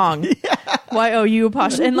you're wrong. Y-O-U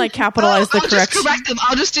apostrophe and like capitalize the I'll correct. just correct him.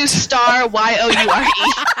 I'll just do star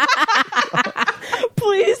Y-O-U-R-E.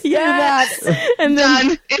 Please do Yes. that. And then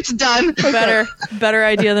Done. It's done. Better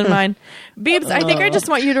idea than mine. Beebs, I think I just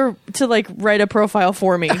want you to like write a profile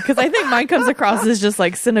for me because I think mine comes across as just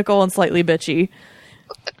like cynical and slightly bitchy.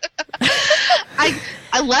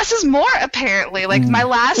 Less is more, apparently. Like my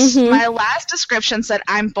last description said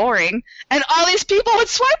I'm boring, and all these people would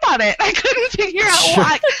swipe on it. I couldn't figure out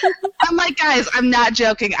why. I'm like, guys, I'm not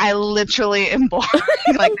joking. I literally am boring.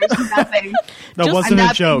 Like there's nothing. That I'm wasn't a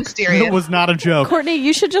not being joke. mysterious. It was not a joke. Courtney,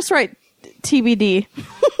 you should just write TBD.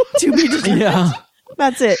 Yeah.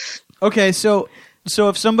 That's it. Okay, so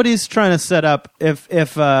if somebody's trying to set up, if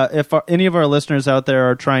any of our listeners out there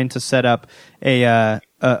are trying to set up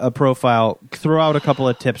a profile, throw out a couple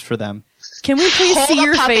of tips for them. Can we please Hold see a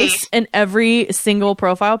your puppy. face in every single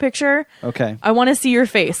profile picture? Okay. I want to see your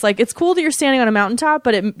face. Like, it's cool that you're standing on a mountaintop,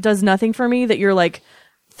 but it does nothing for me that you're like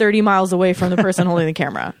 30 miles away from the person holding the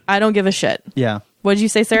camera. I don't give a shit. Yeah. What did you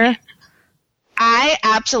say, Sarah? I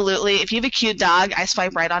absolutely. If you have a cute dog, I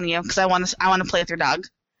swipe right on you because I want to play with your dog.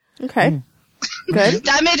 Okay. Good.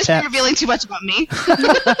 That may just Pets. be revealing too much about me.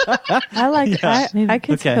 I like I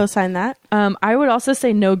could Okay. co-sign that. I would also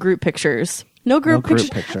say no group pictures. No group, group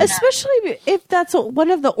pictures. pictures. Especially if that's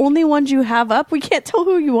one of the only ones you have up. We can't tell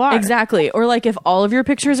who you are. Exactly. Or like if all of your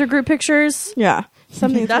pictures are group pictures. Yeah.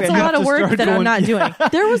 Something That's a weird. lot of to work start that I'm going- not doing.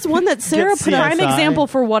 There was one that Sarah put CSI. on. Prime example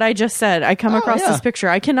for what I just said. I come across yeah. this picture.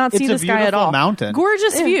 I cannot see It's a this guy at beautiful all. mountain.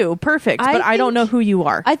 Gorgeous view. Perfect. I But I don't think- know who you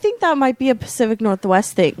are. I think that might be a Pacific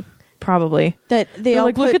Northwest thing. Probably. That they They're all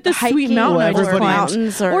like, look put at this sweet hiking mountain I or just climbed.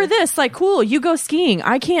 mountains Or this, like, cool, you go skiing.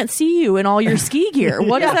 I can't see you in all your ski gear.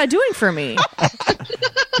 What is that doing for me?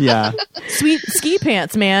 Yeah. Sweet ski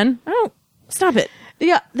pants, man. Oh, stop it.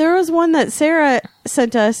 Yeah, there was one that Sarah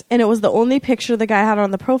sent us, and it was the only picture the guy had on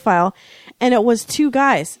the profile, and it was two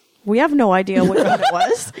guys. We have no idea which one it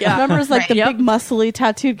was. Yeah. Remember, it was like Right. the Yep. big, muscly,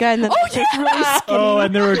 tattooed guy, and then really skinny. Oh,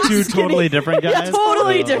 and there were two totally different guys.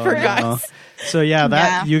 Totally different Oh. guys. So yeah,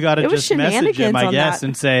 that you got to It was just message him, shenanigans I on guess, that.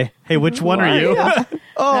 and say, "Hey, which one are you?" Yeah.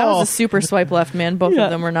 Oh, That was a super swipe left, man. Both Yeah. of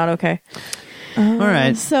them were not okay. all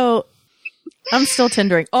right. So, I'm still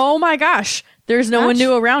Tindering. Oh my gosh. There's no one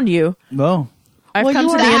new around you. Well, I've Well, come you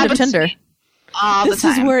to are- the That end of happens to Tinder. me all this the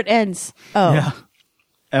is time. where it ends. Oh. yeah.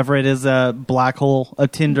 Everett is a black hole, a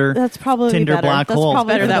Tinder. That's probably Tinder better. black That's hole.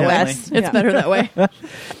 probably Better that way. Evidently. It's Yeah. better that way.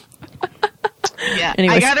 Yeah.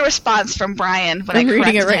 Anyways. I got a response from Brian when I'm I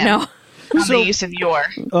reading it corrected right him now. on the use of your.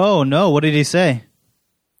 Oh no! What did he say?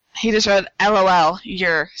 He just wrote "LOL,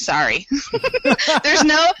 you're sorry." There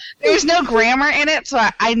was no grammar in it, so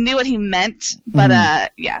I knew what he meant. But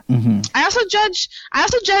yeah. I also judge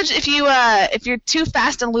if you're too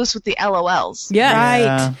fast and loose with the LOLs. Yeah. Right.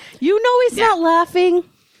 Yeah. You know he's not laughing.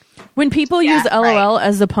 When people use Yeah, LOL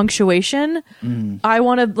as the punctuation, I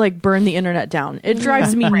want to like burn the internet down. It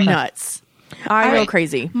drives me nuts. I go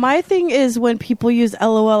crazy. My thing is when people use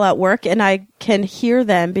LOL at work and I can hear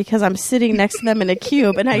them because I'm sitting next to them in a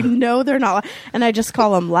cube and I know they're not, and I just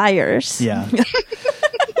call them liars. Yeah.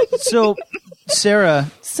 So,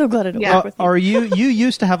 Sarah, So glad I don't Yeah. work with you. are you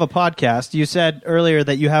used to have a podcast? You said earlier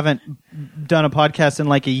that you haven't done a podcast in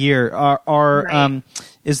like a year. Right.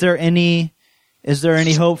 Is there any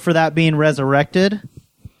hope for that being resurrected?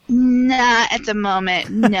 Nah, at the moment,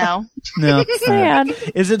 no. No. Sad.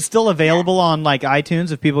 Is it still available on like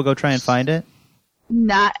iTunes if people go try and find it?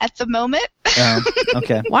 Not at the moment. Oh,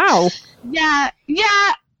 okay. Wow. Yeah.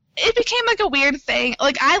 It became like a weird thing.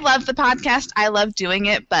 Like, I love the podcast. I love doing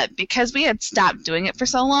it. But because we had stopped doing it for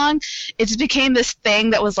so long, it just became this thing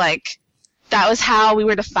that was like, that was how we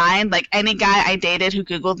were defined. Like, any guy I dated who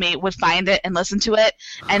Googled me would find it and listen to it.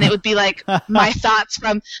 And it would be like my thoughts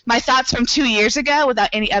from 2 years ago without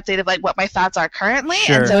any update of like what my thoughts are currently.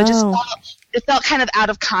 Sure. And so Oh. it felt kind of out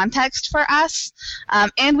of context for us.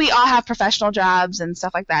 And we all have professional jobs and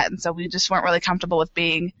stuff like that. And so we just weren't really comfortable with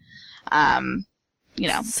being,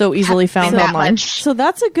 So easily found that online. much. So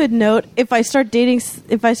that's a good note. If I start dating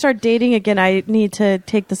again, I need to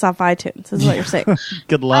take this off iTunes. Is what you're saying?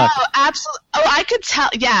 Good luck. Oh, absolutely. Oh, I could tell.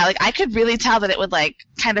 Yeah, like I could really tell that it would like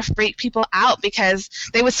kind of freak people out because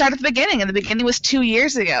they would start at the beginning, and the beginning was 2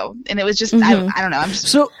 years ago, and it was just I don't know. I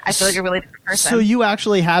feel like a really different person. So you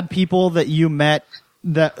actually had people that you met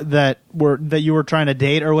that you were trying to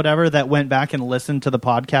date or whatever that went back and listened to the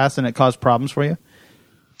podcast and it caused problems for you?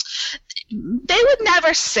 They would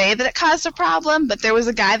never say that it caused a problem, but there was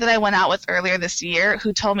a guy that I went out with earlier this year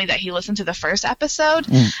who told me that he listened to the first episode,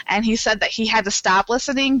 and he said that he had to stop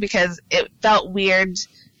listening because it felt weird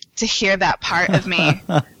to hear that part of me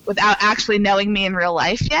without actually knowing me in real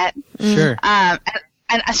life yet. Sure. And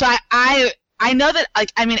so I know that,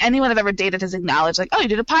 like, I mean, anyone I've ever dated has acknowledged, like, oh, you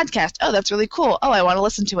did a podcast. Oh, that's really cool. Oh, I want to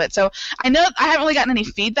listen to it. So I know I haven't really gotten any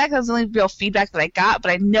feedback. That was the only real feedback that I got,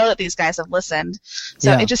 but I know that these guys have listened.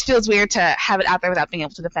 So Yeah. it just feels weird to have it out there without being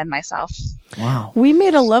able to defend myself. Wow. We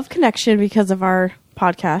made a love connection because of our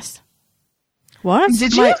podcast. What?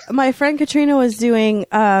 Did you? My friend Katrina was doing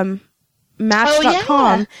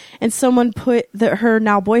Match.com, and someone put her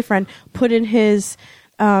now boyfriend put in his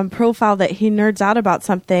profile that he nerds out about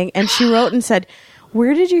something, and she wrote and said,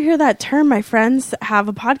 "Where did you hear that term? My friends have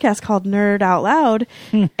a podcast called Nerd Out Loud."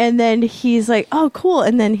 And then he's like, "Oh, cool!"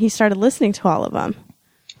 And then he started listening to all of them.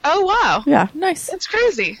 Oh, wow. Yeah, Nice. That's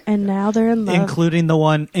crazy. and now they're in love. Including the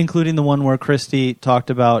one where Christy talked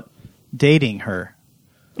about dating her.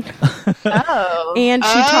 Oh. And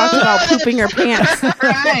she talked about pooping her pants.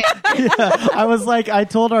 Right. I was like, I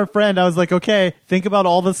told our friend, I was like, okay, think about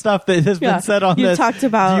all the stuff that has Yeah. been said on You this. talked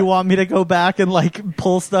about- Do you want me to go back and like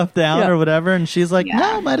pull stuff down Yeah. or whatever? And she's like,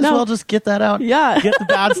 no, might as No. well just get that out. Yeah. Get the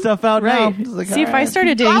bad stuff out now. Right. I was like, See, if all I right.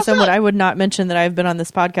 started dating Also- someone, I would not mention that I've been on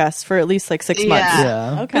this podcast for at least like 6 months. Yeah.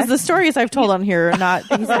 Yeah. Okay. Because the stories I've told on here are not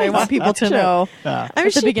things that I want people to know. I mean, At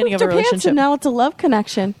the she beginning pooped of a her pants, relationship. and now it's a love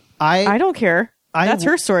connection. I don't care. That's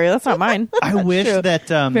her story. That's not mine. I wish True. that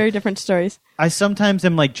Very different stories. I sometimes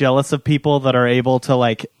am like jealous of people that are able to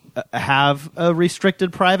like have a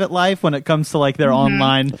restricted private life when it comes to like their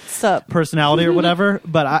online Sup. personality or whatever.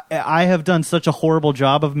 But I have done such a horrible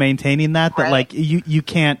job of maintaining that Right. like you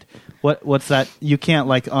can't what's that you can't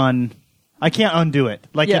like I can't undo it.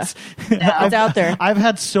 Like Yeah. it's It's out there. I've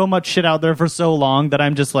had so much shit out there for so long that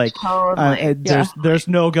I'm just like Totally. there's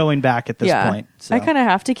no going back at this point. So. I kind of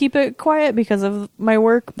have to keep it quiet because of my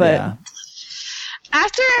work, but yeah.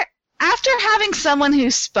 After having someone who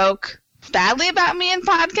spoke badly about me in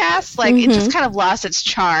podcasts, like it just kind of lost its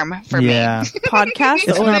charm for me. Yeah. Podcast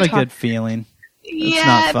It's or not a talk- good feeling. Yeah,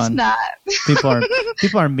 not it's fun. not.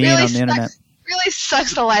 People are mean Really on the internet. Really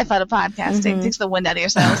sucks the life out of podcasting. Takes the wind out of your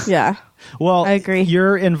sails. Yeah. Well, I agree.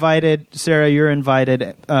 You're invited, Sarah. You're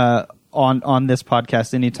invited on this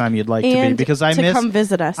podcast anytime you'd like to be And because I to miss come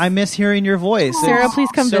visit us. I miss hearing your voice. Sarah, It's please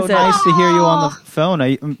come so visit. nice to hear you on the phone.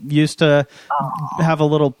 I used to have a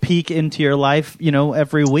little peek into your life,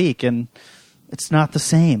 every week, and it's not the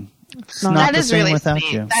same. It's not That the is same really without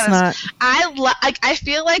sweet. you. That is- I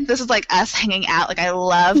feel like this is like us hanging out. Like I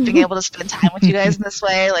love being able to spend time with you guys in this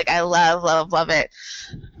way. Like I love it.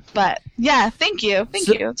 But yeah, thank you. Thank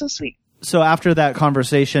you. It's so sweet. So after that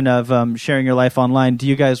conversation of sharing your life online, do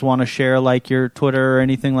you guys want to share like your Twitter or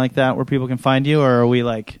anything like that where people can find you, or are we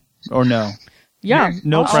like, or no? yeah.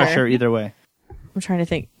 No I'll pressure share. either way. I'm trying to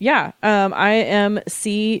think. Yeah. I am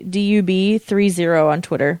CDUB30 on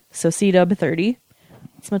Twitter. So CDub30.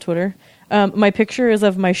 That's my Twitter. My picture is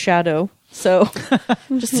of my shadow. So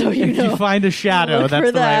just so you If know, you find a shadow, look that's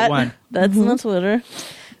for the that. right one. That's on Twitter.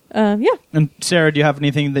 Yeah. And Sarah, do you have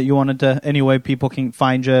anything that you wanted to, any way people can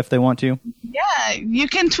find you if they want to? Yeah, you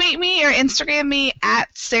can tweet me or Instagram me at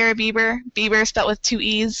Sarah Bieber. Bieber spelled with 2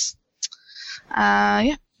 E's.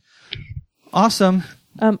 Yeah. Awesome.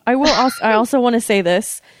 I also want to say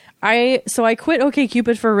this. I quit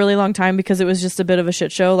OkCupid for a really long time because it was just a bit of a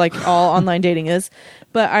shit show, like all online dating is.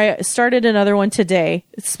 But I started another one today,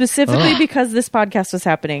 specifically because this podcast was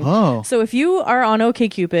happening. Oh. So if you are on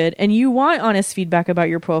OkCupid and you want honest feedback about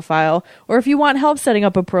your profile, or if you want help setting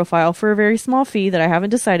up a profile for a very small fee that I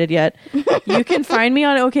haven't decided yet, you can find me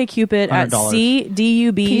on OkCupid at $100.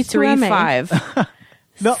 CDUB35.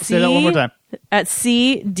 No, say that one more time. At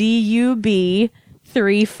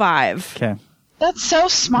CDUB35. Okay. That's so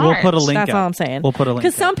smart. We'll put a link That's up. all I'm saying. We'll put a link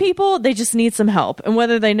Because some up. people, they just need some help. And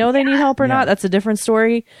whether they know they need help or Yeah. not, that's a different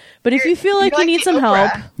story. But if you feel like you You're need like some the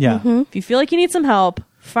help, Oprah. Yeah. if you feel like you need some help,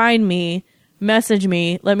 find me, message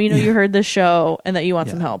me, let me know you heard this show and that you want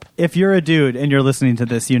some help. If you're a dude and you're listening to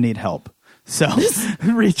this, you need help. So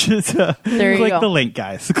reach it. There you click go. the link,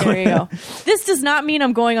 guys. There you go. This does not mean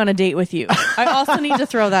I'm going on a date with you. I also need to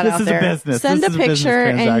throw that This out is there. a business. Send This a is business picture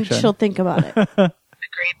and transaction. she'll think about it.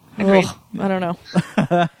 Agreed. Ugh, I don't know.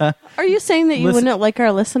 Are you saying that you Listen- wouldn't like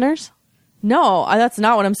our listeners? No, that's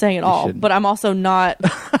not what I'm saying at all. shouldn't. But I'm also not.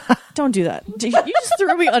 Don't do that. You just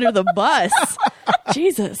threw me under the bus.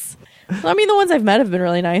 Jesus. I mean, the ones I've met have been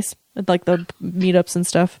really nice, like the meetups and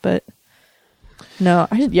stuff. But no,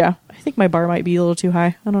 I think my bar might be a little too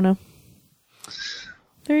high. I don't know.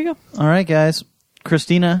 There you go. All right, guys.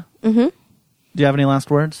 Christina. Mm-hmm. Do you have any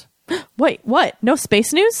last words? Wait, what? No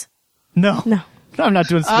space news? No. No. I'm not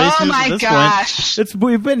doing space Oh news my at this gosh.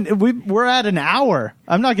 point. We're at an hour.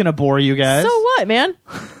 I'm not going to bore you guys. So what, man?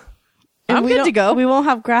 I'm we good don't- to go. We won't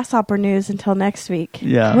have grasshopper news until next week.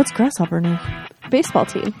 Yeah. What's grasshopper news? Baseball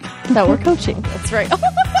team that we're coaching. That's right. That's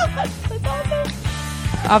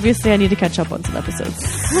awesome. Obviously, I need to catch up on some episodes.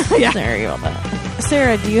 Yeah. Sorry about that.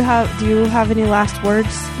 Sarah, do you have any last words?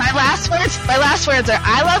 My last words are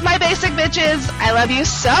I love my basic bitches. I love you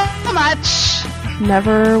so much.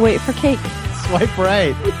 Never wait for cake. Swipe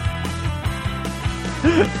right.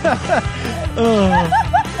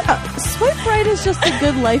 Swipe right is just a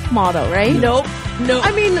good life motto, right? Nope.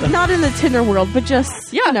 I mean, not in the Tinder world, but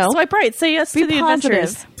just Yeah, you know, swipe right. Say yes be to the positive.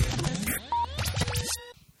 adventures.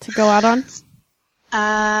 To go out on.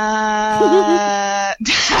 I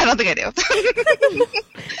don't think I do.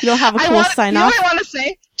 You don't have a cool sign you know off. what I want to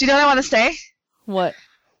say? Do you know what I want to say? What?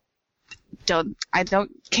 I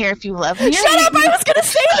don't care if you love me. Shut up! I was gonna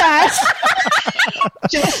say that.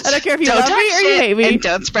 Just I don't care if you don't love talk me or you shit hate me. and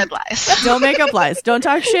don't spread lies. Don't make up lies. Don't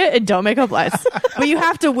talk shit and don't make up lies. But you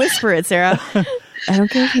have to whisper it, Sarah. I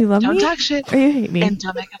don't care if you love Don't me talk shit or you hate me. and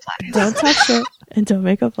don't make up lies. Don't talk shit and don't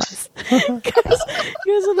make up lies. You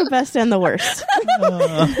guys are the best and the worst.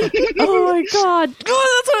 Oh my god!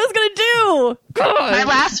 Oh, that's what I was gonna do. God. My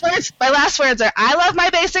last words are I love my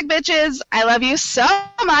basic bitches. I love you so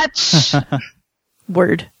much.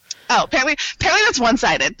 Word. Oh, apparently that's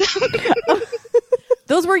one-sided.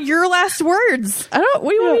 Those were your last words. I don't.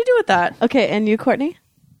 What do you want me to do with that? Okay, and you, Courtney?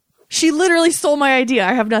 She literally stole my idea.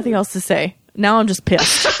 I have nothing else to say. Now I'm just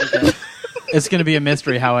pissed. It's going to be a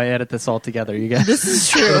mystery how I edit this all together, you guys. This is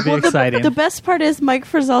true. It'll be exciting. The best part is Mike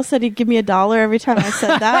Frizzell said he'd give me $1 every time I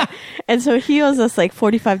said that, and so he owes us like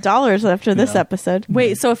 $45 after this episode.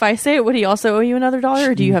 Wait, so if I say it, would he also owe you another $1,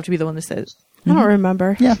 or do you have to be the one to say it? I don't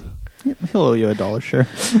remember. Yeah. He'll owe you $1, sure.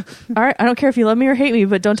 All right, I don't care if you love me or hate me,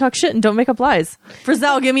 but don't talk shit and don't make up lies.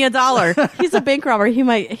 Frizzell, give me $1. He's a bank robber. He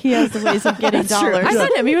has the ways of getting dollars. I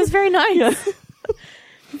met him. He was very nice.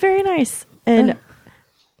 Very nice. And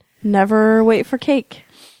never wait for cake.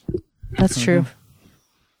 That's true.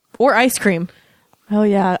 Or ice cream. Oh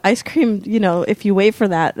yeah, ice cream. You know, if you wait for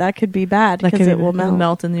that could be bad That because could it will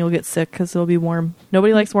melt. and you'll get sick because it'll be warm.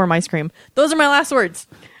 Nobody likes warm ice cream. Those are my last words.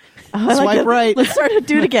 Oh, I Swipe it. right. Let's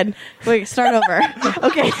do it again. Wait, start over.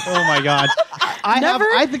 Okay. Oh my god.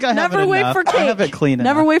 I think I have never it wait enough. for cake. I have it clean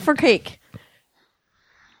Never enough. wait for cake.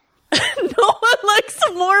 No one likes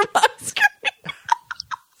warm ice cream.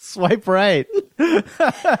 Swipe right.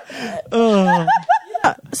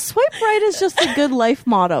 Swipe right is just a good life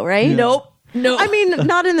motto, right? Nope. No. I mean,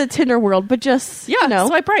 not in the Tinder world, but just yeah, you know,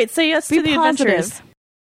 swipe right. Say yes be to the positive. adventures.